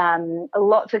and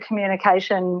lots of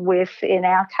communication with, in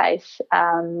our case,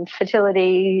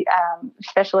 fertility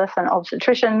specialists and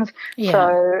obstetricians. Yeah.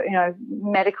 So,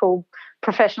 medical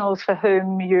professionals for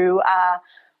whom you are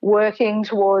working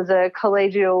towards a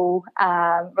collegial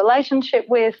relationship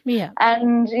with. Yeah.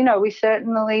 And, we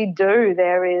certainly do.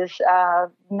 There is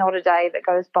not a day that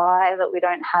goes by that we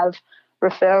don't have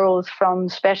referrals from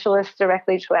specialists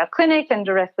directly to our clinic and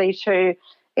directly to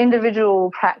individual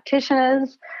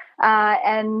practitioners.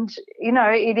 And,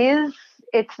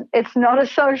 it's not a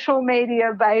social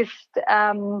media based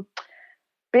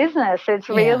business. It's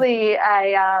really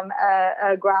a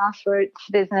grassroots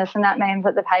business, and that means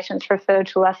that the patients referred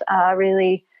to us are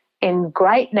really in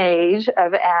great need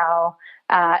of our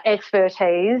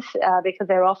expertise because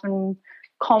they're often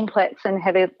complex and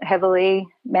heavily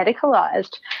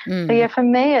medicalised. So, for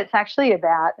me, it's actually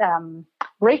about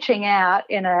reaching out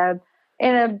in a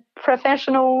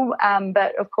professional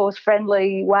but, of course,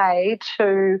 friendly way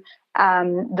to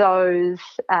those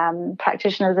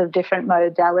practitioners of different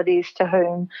modalities to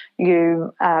whom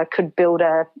you could build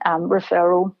a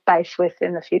referral base with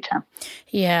in the future.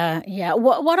 Yeah.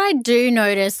 What I do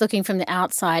notice looking from the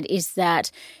outside is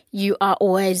that you are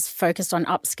always focused on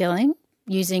upskilling,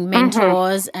 using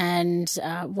mentors and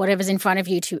whatever's in front of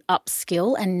you to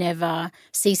upskill and never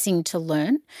ceasing to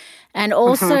learn. And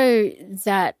also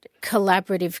that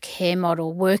collaborative care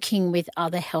model, working with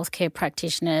other healthcare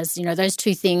practitioners, those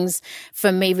two things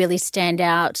for me really stand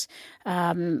out,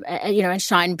 and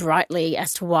shine brightly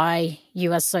as to why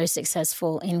you are so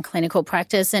successful in clinical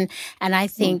practice. And I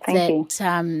think for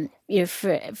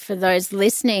those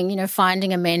listening,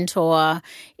 finding a mentor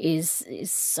is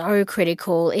so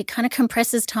critical. It kind of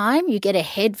compresses time. You get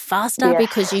ahead faster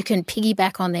because you can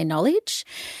piggyback on their knowledge.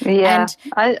 Yeah,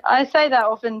 and I say that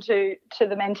often to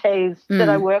the mentees that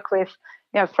I work with.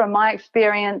 From my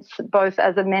experience, both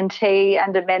as a mentee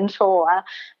and a mentor,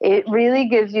 it really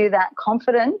gives you that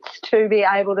confidence to be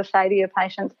able to say to your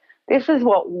patients, this is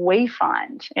what we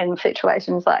find in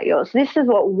situations like yours. This is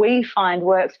what we find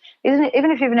works. Even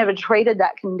if you've never treated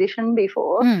that condition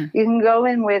before, you can go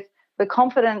in with the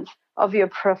confidence of your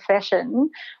profession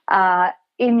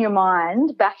in your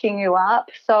mind, backing you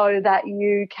up so that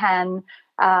you can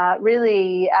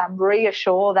really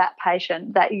reassure that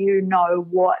patient that you know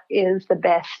what is the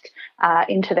best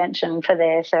intervention for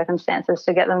their circumstances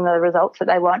to get them the results that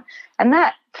they want. And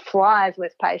that flies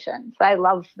with patients. They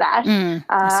love that.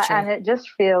 And it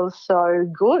just feels so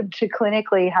good to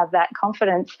clinically have that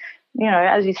confidence,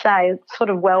 as you say, sort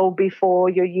of well before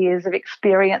your years of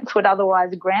experience would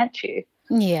otherwise grant you.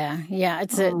 Yeah.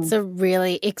 It's a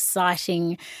really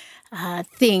exciting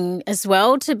thing as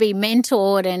well to be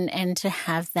mentored and to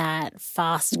have that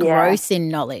fast growth in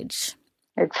knowledge.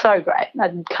 It's so great. I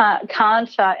can't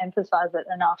emphasise it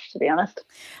enough, to be honest.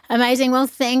 Amazing. Well,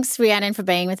 thanks, Rhiannon, for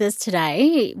being with us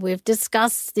today. We've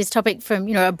discussed this topic from,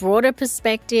 a broader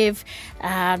perspective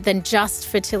than just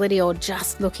fertility or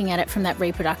just looking at it from that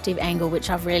reproductive angle, which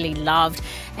I've really loved.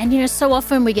 And, so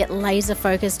often we get laser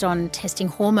focused on testing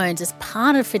hormones as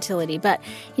part of fertility, but,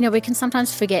 we can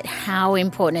sometimes forget how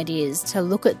important it is to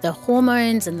look at the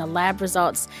hormones and the lab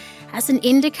results as an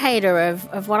indicator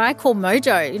of what I call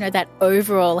mojo, that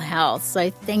overall health. So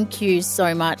thank you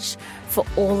so much for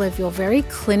all of your very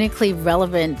clinically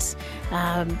relevant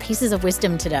pieces of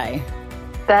wisdom today.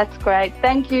 That's great.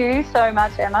 Thank you so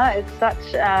much, Emma. It's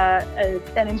such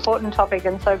an important topic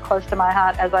and so close to my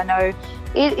heart, as I know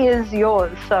it is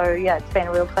yours. So, it's been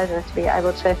a real pleasure to be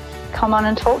able to come on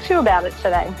and talk to you about it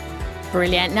today.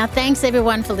 Brilliant. Now, thanks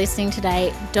everyone for listening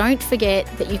today. Don't forget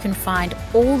that you can find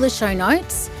all the show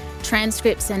notes,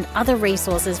 transcripts and other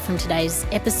resources from today's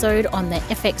episode on the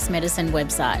FX Medicine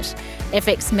website,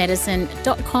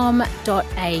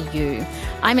 fxmedicine.com.au.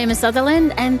 I'm Emma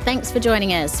Sutherland, and thanks for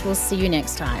joining us. We'll see you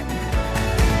next time.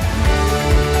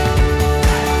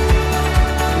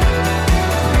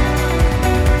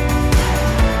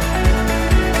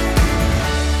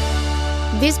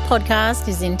 This podcast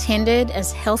is intended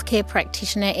as healthcare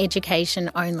practitioner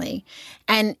education only,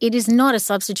 and it is not a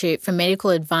substitute for medical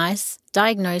advice,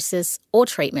 diagnosis, or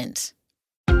treatment.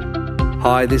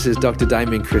 Hi, this is Dr.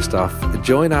 Damien Christoph.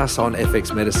 Join us on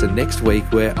FX Medicine next week,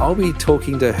 where I'll be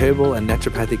talking to herbal and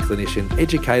naturopathic clinician,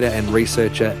 educator and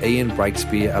researcher Ian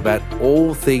Breakspear about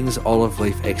all things olive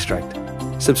leaf extract.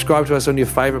 Subscribe to us on your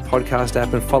favourite podcast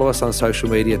app and follow us on social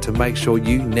media to make sure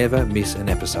you never miss an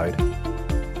episode.